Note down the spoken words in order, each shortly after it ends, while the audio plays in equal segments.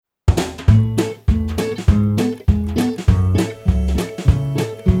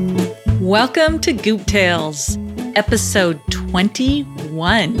Welcome to Goop Tales, episode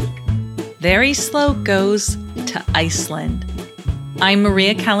 21. Very Slow Goes to Iceland. I'm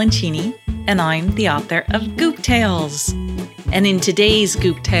Maria Calancini, and I'm the author of Goop Tales. And in today's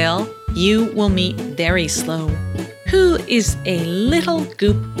Goop Tale, you will meet Very Slow, who is a little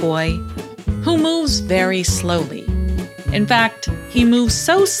goop boy who moves very slowly. In fact, he moves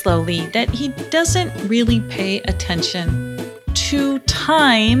so slowly that he doesn't really pay attention to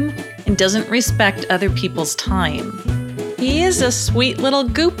time and doesn't respect other people's time. He is a sweet little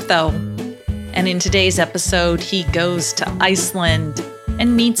goop, though. And in today's episode, he goes to Iceland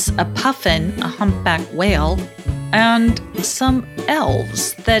and meets a puffin, a humpback whale, and some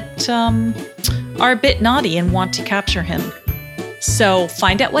elves that are a bit naughty and want to capture him. So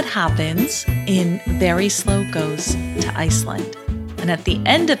find out what happens in Very Slow Goes to Iceland. And at the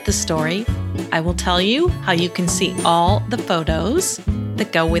end of the story, I will tell you how you can see all the photos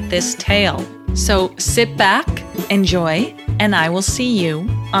that go with this tale. So sit back, enjoy, and I will see you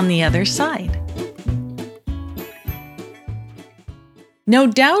on the other side. No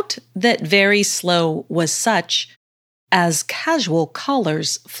doubt that Very Slow was such as casual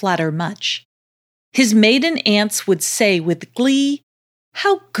callers flatter much. His maiden aunts would say with glee,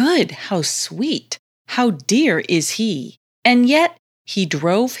 "How good, how sweet, how dear is he!" And yet he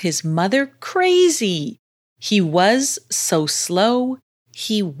drove his mother crazy. He was so slow,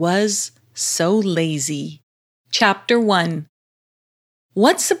 he was so lazy. Chapter 1.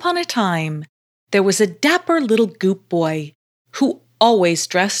 Once upon a time, there was a dapper little goop boy who always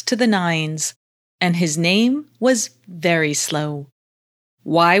dressed to the nines, and his name was Very Slow.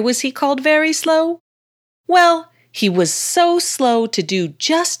 Why was he called Very Slow? Well, he was so slow to do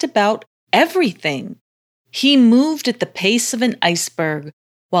just about everything. He moved at the pace of an iceberg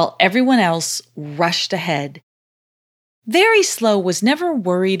while everyone else rushed ahead. Very Slow was never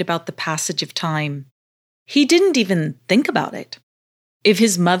worried about the passage of time. He didn't even think about it. If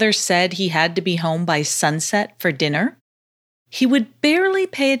his mother said he had to be home by sunset for dinner, he would barely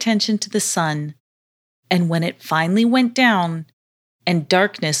pay attention to the sun. And when it finally went down and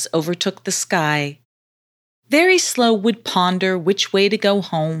darkness overtook the sky, Very Slow would ponder which way to go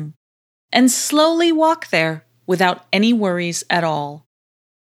home and slowly walk there without any worries at all.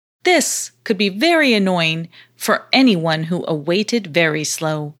 This could be very annoying for anyone who awaited Very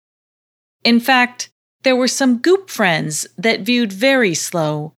Slow. In fact, there were some goop friends that viewed Very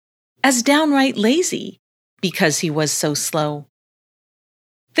Slow as downright lazy because he was so slow.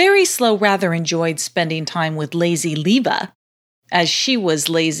 Very Slow rather enjoyed spending time with lazy Leva, as she was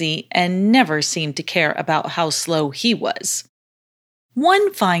lazy and never seemed to care about how slow he was.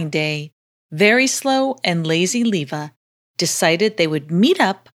 One fine day, Very Slow and lazy Leva decided they would meet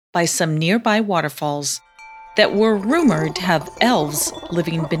up by some nearby waterfalls that were rumored to have elves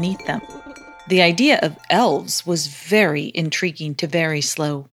living beneath them. The idea of elves was very intriguing to Very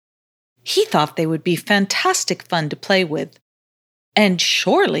Slow. He thought they would be fantastic fun to play with, and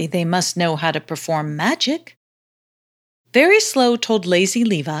surely they must know how to perform magic. Very Slow told lazy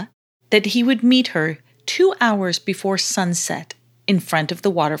Leva that he would meet her 2 hours before sunset in front of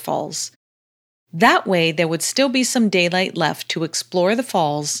the waterfalls. That way there would still be some daylight left to explore the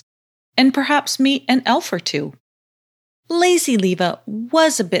falls and perhaps meet an elf or two. Lazy Leva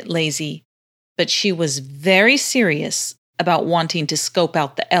was a bit lazy, but she was very serious about wanting to scope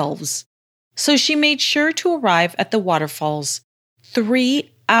out the elves, so she made sure to arrive at the waterfalls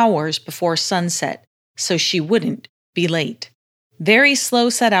 3 hours before sunset so she wouldn't be late. Very Slow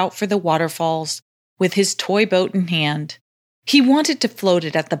set out for the waterfalls with his toy boat in hand. He wanted to float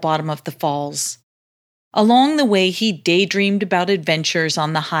it at the bottom of the falls. Along the way, he daydreamed about adventures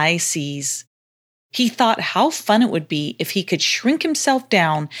on the high seas. He thought how fun it would be if he could shrink himself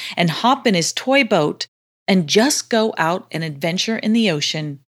down and hop in his toy boat and just go out and adventure in the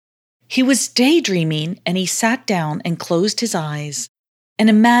ocean. He was daydreaming, and he sat down and closed his eyes and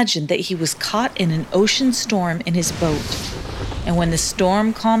imagined that he was caught in an ocean storm in his boat. And when the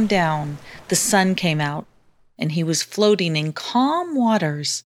storm calmed down, the sun came out, and he was floating in calm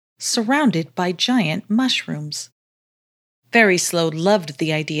waters, surrounded by giant mushrooms. Very Slow loved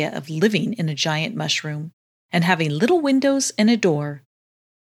the idea of living in a giant mushroom and having little windows and a door.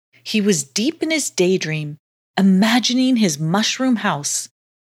 He was deep in his daydream, imagining his mushroom house,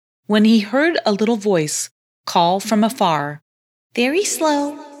 when he heard a little voice call from afar, "Very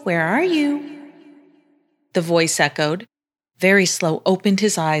Slow, where are you?" The voice echoed. Very Slow opened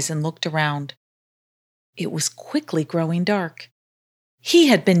his eyes and looked around. It was quickly growing dark. He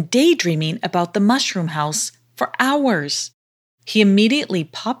had been daydreaming about the mushroom house for hours. He immediately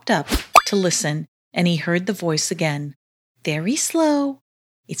popped up to listen, and he heard the voice again. "Very Slow,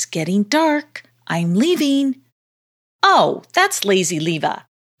 It's getting dark. I'm leaving. Oh, that's lazy Leva.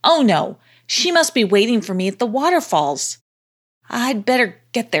 Oh no, she must be waiting for me at the waterfalls. I'd better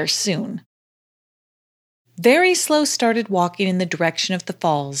get there soon. Very Slow started walking in the direction of the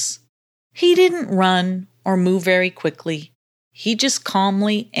falls. He didn't run or move very quickly. He just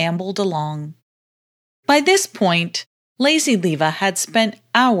calmly ambled along. By this point, Lazy Leva had spent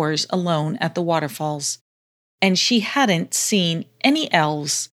hours alone at the waterfalls, and she hadn't seen any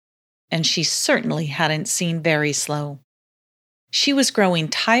elves, and she certainly hadn't seen Very Slow. She was growing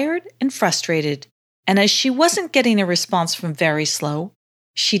tired and frustrated, and as she wasn't getting a response from Very Slow,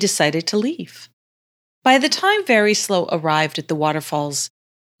 she decided to leave. By the time Very Slow arrived at the waterfalls,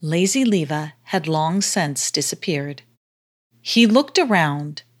 Lazy Leva had long since disappeared. He looked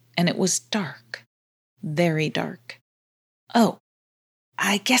around, and it was dark, very dark. Oh,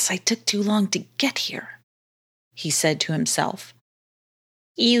 I guess I took too long to get here, he said to himself.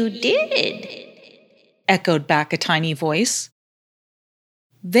 You did, echoed back a tiny voice.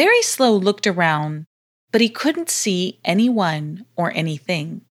 Very Slow looked around, but he couldn't see anyone or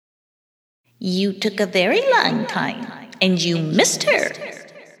anything. You took a very long time, and you missed her,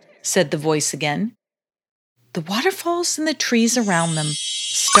 said the voice again. The waterfalls and the trees around them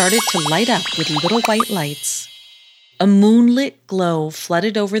started to light up with little white lights. A moonlit glow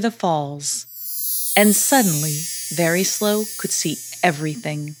flooded over the falls, and suddenly Very Slow could see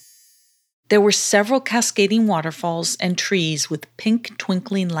everything. There were several cascading waterfalls and trees with pink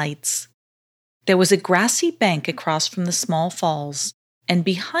twinkling lights. There was a grassy bank across from the small falls, and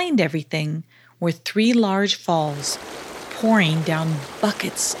behind everything were 3 large falls pouring down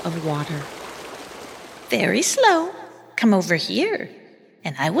buckets of water. Very Slow, come over here,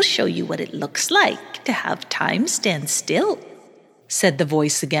 and I will show you what it looks like to have time stand still, said the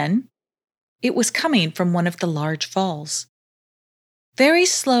voice again. It was coming from one of the large falls. Very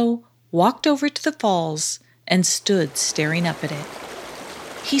Slow walked over to the falls and stood staring up at it.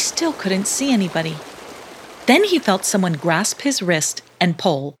 He still couldn't see anybody. Then he felt someone grasp his wrist and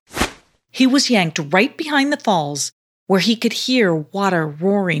pull. He was yanked right behind the falls, where he could hear water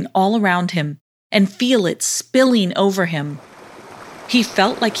roaring all around him and feel it spilling over him. He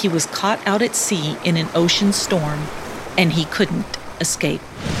felt like he was caught out at sea in an ocean storm, and he couldn't escape.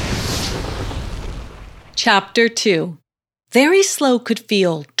 Chapter 2. Very Slow could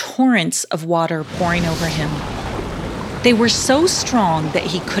feel torrents of water pouring over him. They were so strong that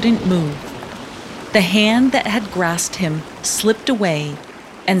he couldn't move. The hand that had grasped him slipped away,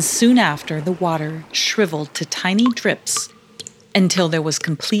 and soon after the water shriveled to tiny drips until there was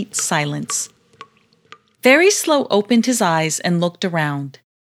complete silence. Very Slow opened his eyes and looked around.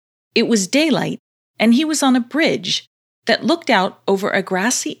 It was daylight, and he was on a bridge that looked out over a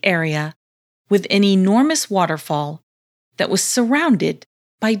grassy area with an enormous waterfall that was surrounded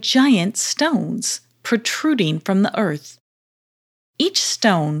by giant stones protruding from the earth. Each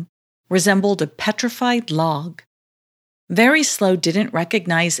stone resembled a petrified log. Very Slow didn't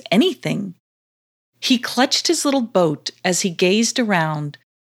recognize anything. He clutched his little boat as he gazed around,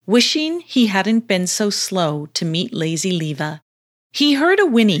 wishing he hadn't been so slow to meet Lazy Leva. He heard a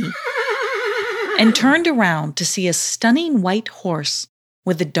whinny and turned around to see a stunning white horse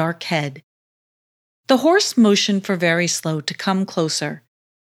with a dark head. The horse motioned for Very Slow to come closer,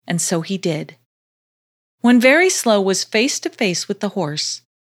 and so he did. When Very Slow was face to face with the horse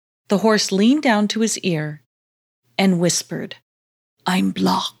leaned down to his ear and whispered, "I'm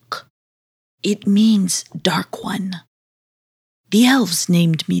Block. It means Dark One. The elves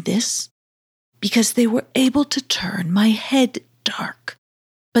named me this because they were able to turn my head dark,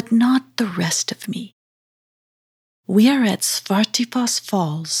 but not the rest of me. We are at Svartifos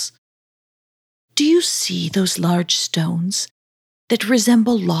Falls. Do you see those large stones that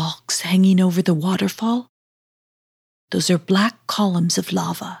resemble logs hanging over the waterfall? Those are black columns of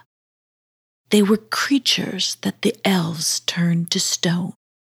lava. They were creatures that the elves turned to stone.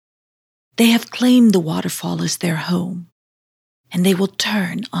 They have claimed the waterfall as their home, and they will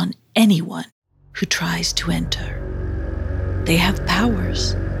turn on anyone who tries to enter. They have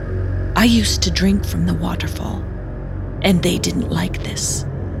powers. I used to drink from the waterfall, and they didn't like this.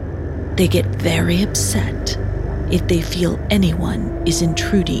 They get very upset if they feel anyone is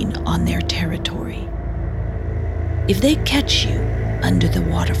intruding on their territory. If they catch you under the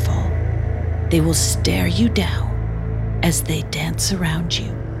waterfall, they will stare you down as they dance around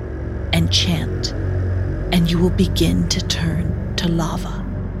you and chant, and you will begin to turn to lava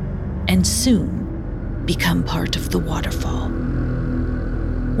and soon become part of the waterfall.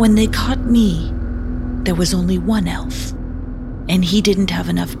 When they caught me, there was only one elf, and he didn't have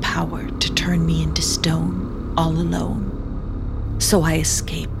enough power to turn me into stone all alone. So I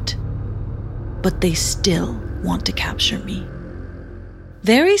escaped. But they still want to capture me."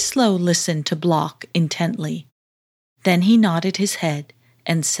 Very Slow listened to Block intently. Then he nodded his head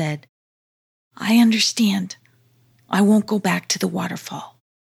and said, "I understand. I won't go back to the waterfall.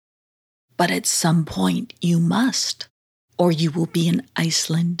 But at some point you must, or you will be in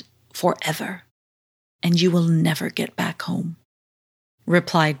Iceland forever, and you will never get back home,"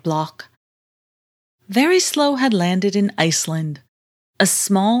 replied Block. Very Slow had landed in Iceland, a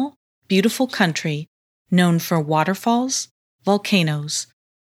small, beautiful country known for waterfalls, volcanoes,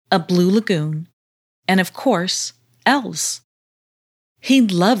 a blue lagoon, and of course, elves. He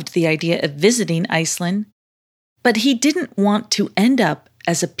loved the idea of visiting Iceland, but he didn't want to end up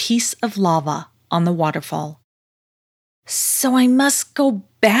as a piece of lava on the waterfall. "So I must go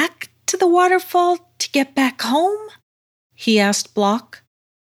back to the waterfall to get back home?" he asked Block.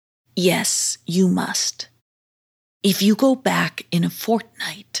 "Yes, you must. If you go back in a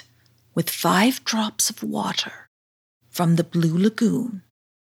fortnight with 5 drops of water from the Blue Lagoon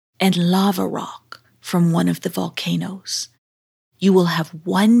and lava rock from one of the volcanoes, you will have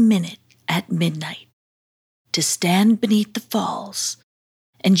 1 minute at midnight to stand beneath the falls,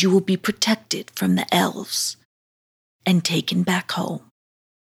 and you will be protected from the elves and taken back home.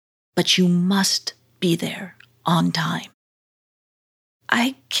 But you must be there on time."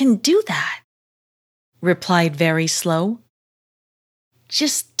 "I can do that," replied Very Slow.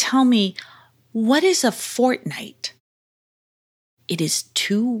 "Just tell me, what is a fortnight?" "It is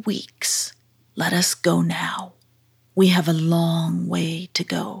 2 weeks. Let us go now. We have a long way to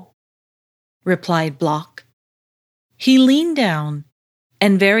go," replied Block. He leaned down,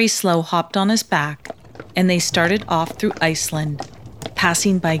 and Very Slow hopped on his back, and they started off through Iceland,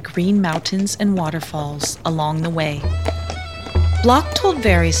 passing by green mountains and waterfalls along the way. Block told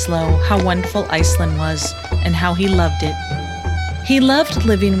Very Slow how wonderful Iceland was and how he loved it. He loved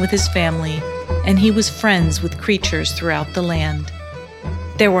living with his family, and he was friends with creatures throughout the land.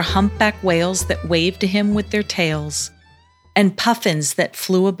 There were humpback whales that waved to him with their tails, and puffins that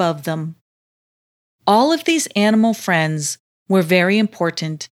flew above them. All of these animal friends were very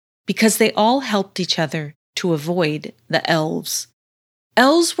important because they all helped each other to avoid the elves.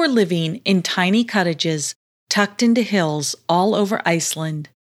 Elves were living in tiny cottages tucked into hills all over Iceland,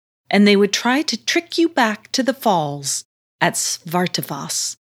 and they would try to trick you back to the falls at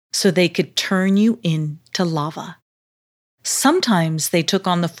Svartafoss so they could turn you into lava. Sometimes they took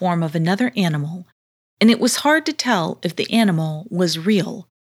on the form of another animal, and it was hard to tell if the animal was real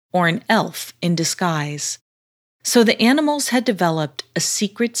or an elf in disguise. So the animals had developed a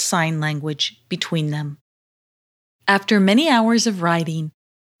secret sign language between them. After many hours of riding,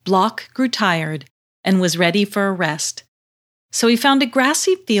 Block grew tired and was ready for a rest. So he found a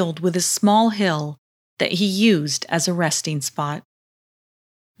grassy field with a small hill that he used as a resting spot.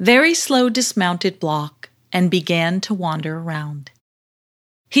 Very Slow dismounted Block and began to wander around.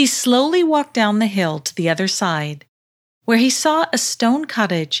 He slowly walked down the hill to the other side, where he saw a stone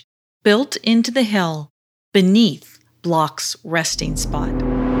cottage built into the hill beneath Block's resting spot.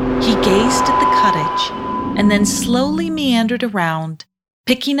 He gazed at the cottage and then slowly meandered around,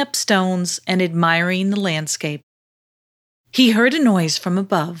 picking up stones and admiring the landscape. He heard a noise from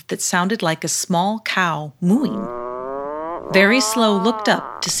above that sounded like a small cow mooing. Very Slow looked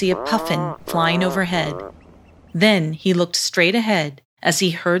up to see a puffin flying overhead. Then he looked straight ahead as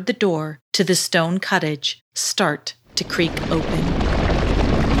he heard the door to the stone cottage start to creak open.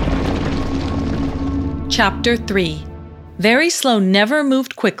 Chapter 3. Very Slow never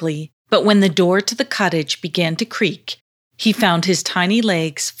moved quickly, but when the door to the cottage began to creak, he found his tiny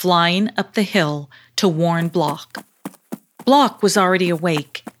legs flying up the hill to warn Block. Block was already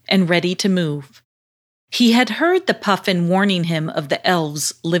awake and ready to move. He had heard the puffin warning him of the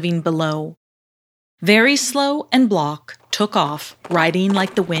elves living below. Very Slow and Block took off, riding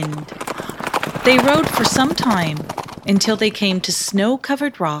like the wind. They rode for some time until they came to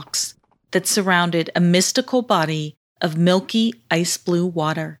snow-covered rocks that surrounded a mystical body of milky ice-blue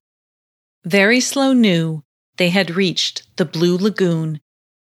water. Very Slow knew they had reached the Blue Lagoon,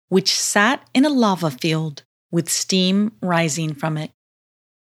 which sat in a lava field with steam rising from it.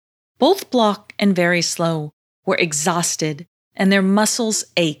 Both Block and Very Slow were exhausted and their muscles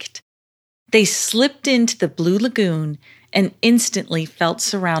ached. They slipped into the Blue Lagoon and instantly felt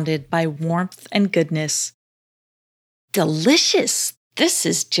surrounded by warmth and goodness. "Delicious! This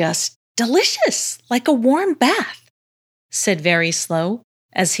is just delicious, like a warm bath," said Very Slow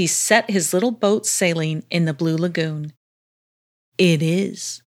as he set his little boat sailing in the Blue Lagoon. "It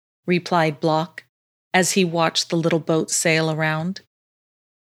is," replied Block as he watched the little boat sail around.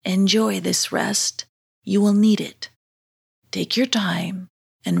 "Enjoy this rest. You will need it. take your time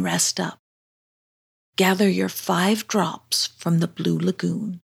and rest up. Gather your 5 drops from the Blue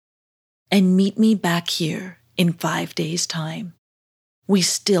Lagoon and meet me back here in 5 days' time. We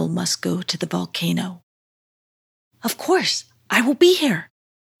still must go to the volcano." "Of course, I will be here,"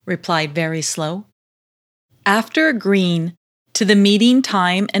 replied Very Slow. After agreeing to the meeting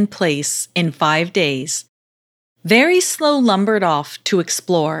time and place in 5 days, Very Slow lumbered off to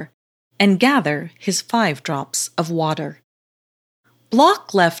explore and gather his 5 drops of water.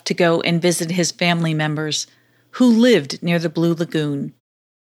 Block left to go and visit his family members who lived near the Blue Lagoon.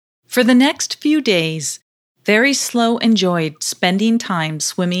 For the next few days, Very Slow enjoyed spending time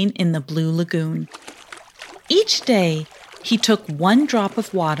swimming in the Blue Lagoon. Each day, he took 1 drop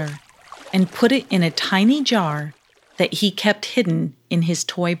of water and put it in a tiny jar that he kept hidden in his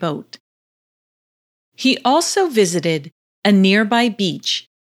toy boat. He also visited a nearby beach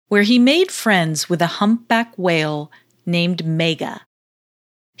where he made friends with a humpback whale named Mega.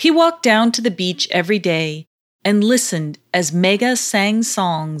 He walked down to the beach every day and listened as Mega sang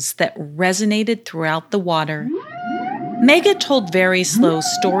songs that resonated throughout the water. Mega told Very Slow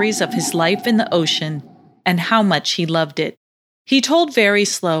stories of his life in the ocean and how much he loved it. He told Very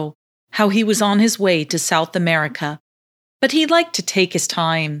Slow how he was on his way to South America, but he liked to take his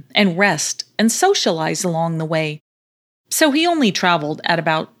time and rest and socialize along the way, so he only traveled at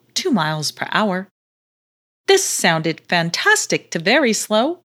about 2 miles per hour. This sounded fantastic to Very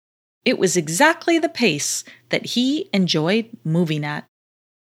Slow. It was exactly the pace that he enjoyed moving at.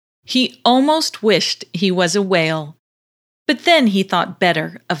 He almost wished he was a whale, but then he thought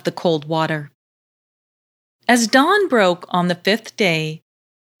better of the cold water. As dawn broke on the 5th day,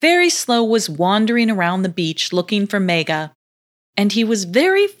 Very Slow was wandering around the beach looking for Mega, and he was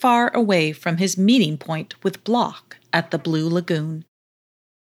very far away from his meeting point with Block at the Blue Lagoon.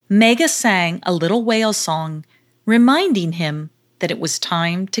 Mega sang a little whale song, reminding him that it was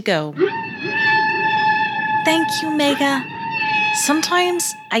time to go. "Thank you, Mega.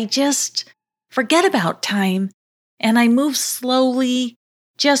 Sometimes I just forget about time, and I move slowly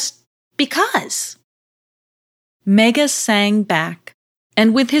just because." Mega sang back,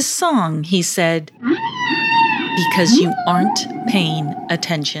 and with his song he said, "Because you aren't paying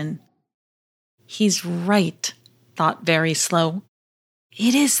attention." He's right, thought Very Slow.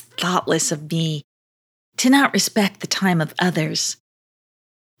 It is thoughtless of me to not respect the time of others.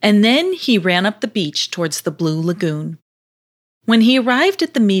 And then he ran up the beach towards the Blue Lagoon. When he arrived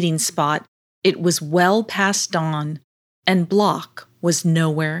at the meeting spot, it was well past dawn, and Block was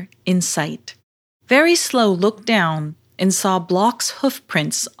nowhere in sight. Very Slow looked down and saw Block's hoof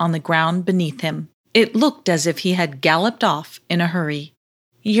prints on the ground beneath him. It looked as if he had galloped off in a hurry.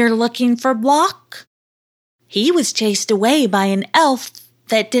 "You're looking for Block? He was chased away by an elf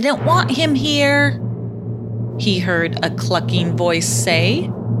that didn't want him here," he heard a clucking voice say.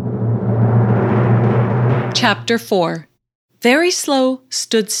 Chapter 4. Very Slow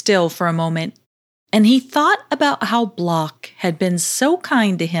stood still for a moment, and he thought about how Block had been so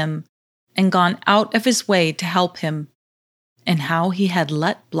kind to him and gone out of his way to help him, and how he had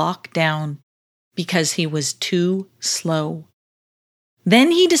let Block down because he was too slow.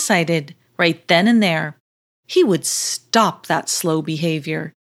 Then he decided, right then and there, he would stop that slow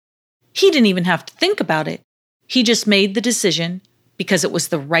behavior. He didn't even have to think about it. He just made the decision because it was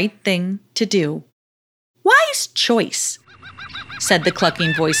the right thing to do. "Wise choice," said the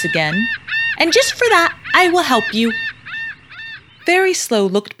clucking voice again, "and just for that, I will help you." Very Slow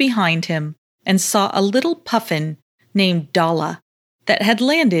looked behind him and saw a little puffin named Dala that had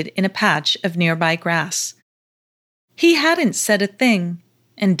landed in a patch of nearby grass. He hadn't said a thing,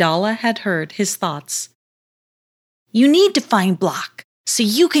 and Dala had heard his thoughts. "You need to find Block so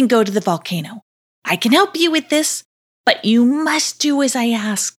you can go to the volcano. I can help you with this, but you must do as I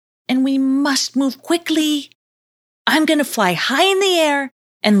ask, and we must move quickly. I'm going to fly high in the air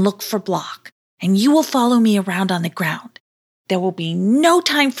and look for Block, and you will follow me around on the ground. There will be no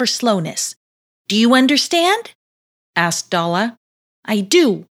time for slowness. Do you understand?" asked Dala. I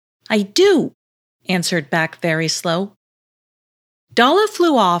do, answered back Very Slow. Dala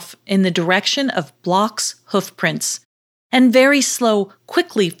flew off in the direction of Block's hoofprints, and Very Slow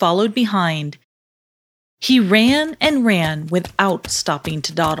quickly followed behind. He ran and ran without stopping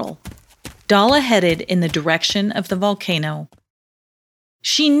to dawdle. Dala headed in the direction of the volcano.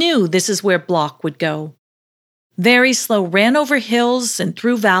 She knew this is where Block would go. Very Slow ran over hills and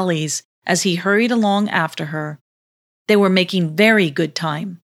through valleys as he hurried along after her. They were making very good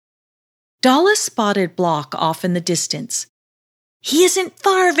time. Dala spotted Block off in the distance. "He isn't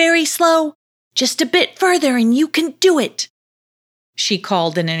far, Very Slow. Just a bit further and you can do it," she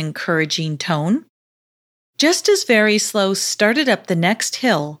called in an encouraging tone. Just as Very Slow started up the next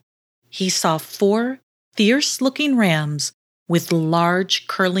hill, he saw 4 fierce-looking rams with large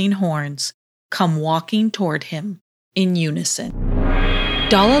curling horns come walking toward him in unison.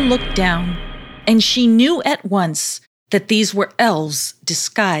 Dala looked down, and she knew at once that these were elves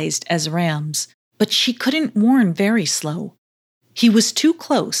disguised as rams, but she couldn't warn Very Slow. He was too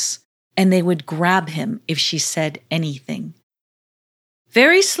close, and they would grab him if she said anything.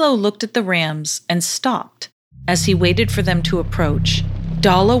 Very Slow looked at the rams and stopped as he waited for them to approach.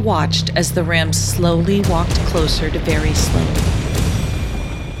 Dala watched as the rams slowly walked closer to Very Slow.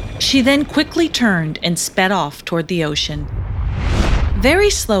 She then quickly turned and sped off toward the ocean.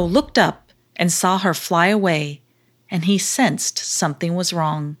 Very Slow looked up and saw her fly away, and he sensed something was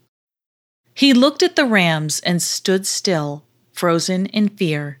wrong. He looked at the rams and stood still, frozen in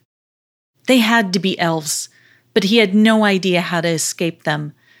fear. They had to be elves, but he had no idea how to escape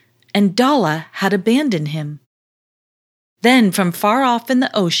them, and Dala had abandoned him. Then, from far off in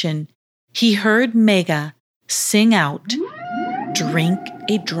the ocean, he heard Mega sing out, "Drink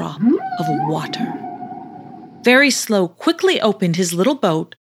a drop of water." Very Slow quickly opened his little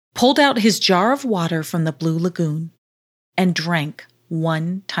boat, pulled out his jar of water from the blue lagoon, and drank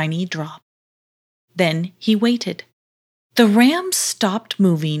 1 tiny drop. Then he waited. The rams stopped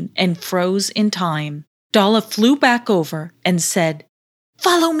moving and froze in time. Dala flew back over and said,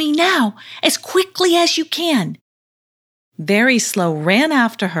 "Follow me now, as quickly as you can." Very Slow ran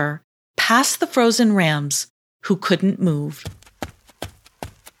after her, past the frozen rams, who couldn't move.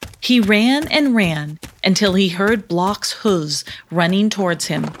 He ran and ran until he heard Block's hooves running towards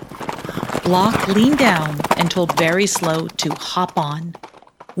him. Block leaned down and told Very Slow to hop on.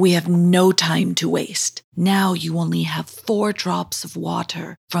 "We have no time to waste. Now you only have 4 drops of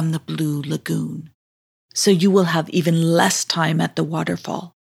water from the blue lagoon, so you will have even less time at the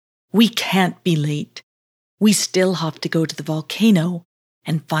waterfall. We can't be late. We still have to go to the volcano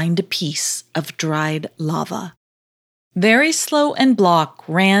and find a piece of dried lava." Very Slow and Block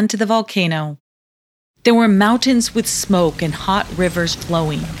ran to the volcano. There were mountains with smoke and hot rivers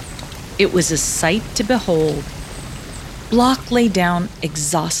flowing. It was a sight to behold. Block lay down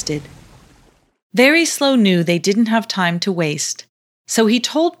exhausted. Very Slow knew they didn't have time to waste, so he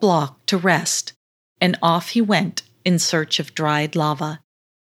told Block to rest, and off he went in search of dried lava.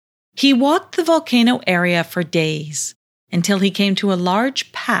 He walked the volcano area for days until he came to a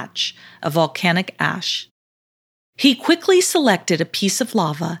large patch of volcanic ash. He quickly selected a piece of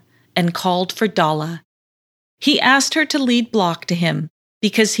lava and called for Dala. He asked her to lead Block to him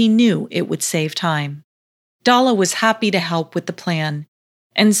because he knew it would save time. Dala was happy to help with the plan,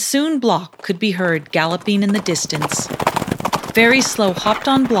 and soon Block could be heard galloping in the distance. Very Slow hopped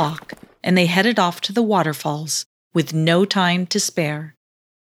on Block, and they headed off to the waterfalls with no time to spare.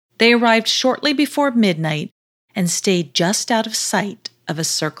 They arrived shortly before midnight and stayed just out of sight of a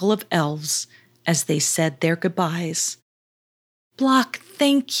circle of elves as they said their goodbyes. "Block,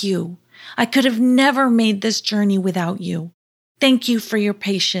 thank you. I could have never made this journey without you. Thank you for your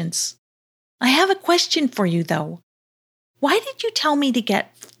patience. I have a question for you, though. Why did you tell me to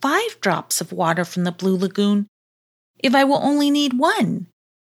get 5 drops of water from the blue lagoon if I will only need 1?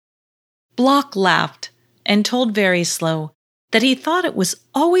 Block laughed and told Very Slow that he thought it was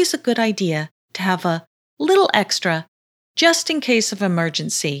always a good idea to have a little extra just in case of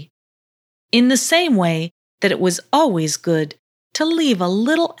emergency, in the same way that it was always good to leave a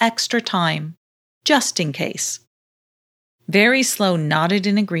little extra time just in case. Very Slow nodded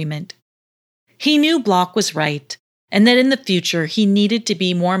in agreement. He knew Block was right, and that in the future he needed to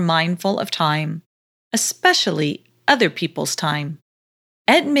be more mindful of time, especially other people's time.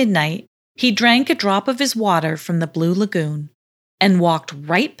 At midnight, he drank a drop of his water from the blue lagoon and walked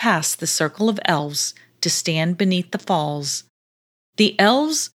right past the circle of elves to stand beneath the falls. The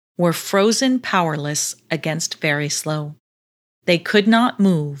elves were frozen powerless against Very Slow. They could not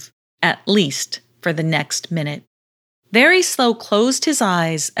move, at least for the next minute. Very Slow closed his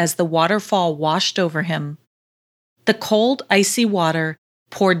eyes as the waterfall washed over him. The cold, icy water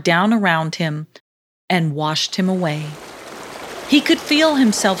poured down around him and washed him away. He could feel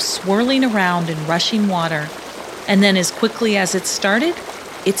himself swirling around in rushing water, and then as quickly as it started,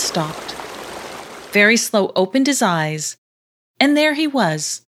 it stopped. Very Slow opened his eyes, and there he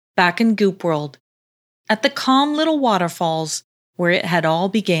was, back in Goop World, at the calm little waterfalls where it had all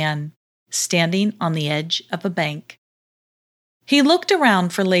began, standing on the edge of a bank. He looked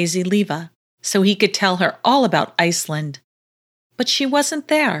around for Lazy Leva so he could tell her all about Iceland, but she wasn't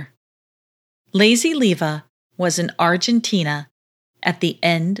there. Lazy Leva was in Argentina at the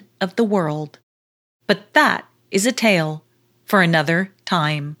end of the world, but that is a tale for another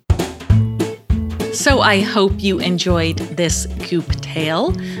time. So I hope you enjoyed this goop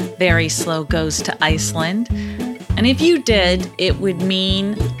tale. Very Slow Goes to Iceland. And if you did, it would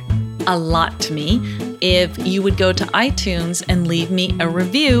mean a lot to me if you would go to iTunes and leave me a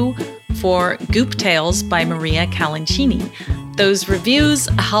review for Goop Tales by Maria Calancini. Those reviews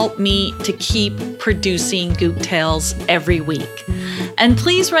help me to keep producing Goop Tales every week. And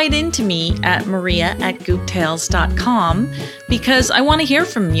please write into me at maria@gooptales.com because I want to hear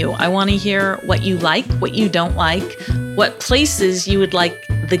from you. I want to hear what you like, what you don't like, what places you would like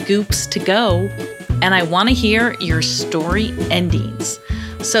the Goops to go, and I want to hear your story endings.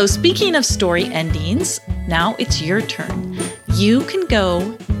 So speaking of story endings, now it's your turn. You can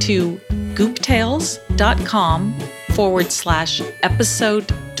go to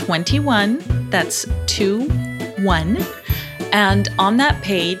gooptales.com/episode 21. That's 21. And on that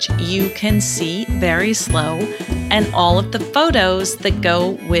page, you can see Very Slow and all of the photos that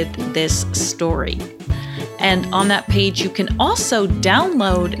go with this story. And on that page, you can also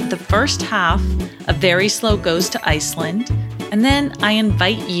download the first half of Very Slow Goes to Iceland. And then I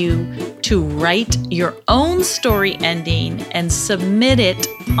invite you to write your own story ending and submit it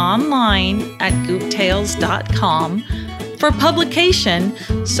online at gooptales.com for publication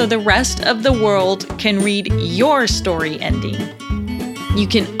so the rest of the world can read your story ending. You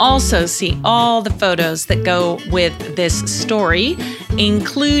can also see all the photos that go with this story,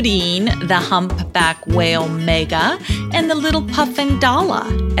 including the humpback whale Mega and the little puffin Dala,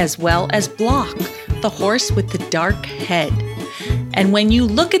 as well as Block, the horse with the dark head. And when you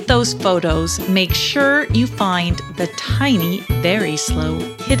look at those photos, make sure you find the tiny Very Slow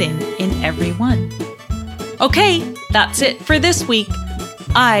hidden in every one. Okay, that's it for this week.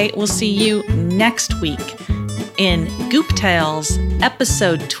 I will see you next week in Goop Tales,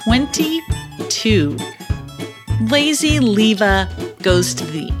 episode 22. Lazy Leva goes to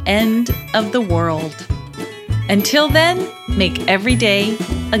the end of the world. Until then, make every day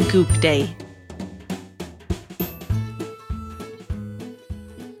a Goop Day.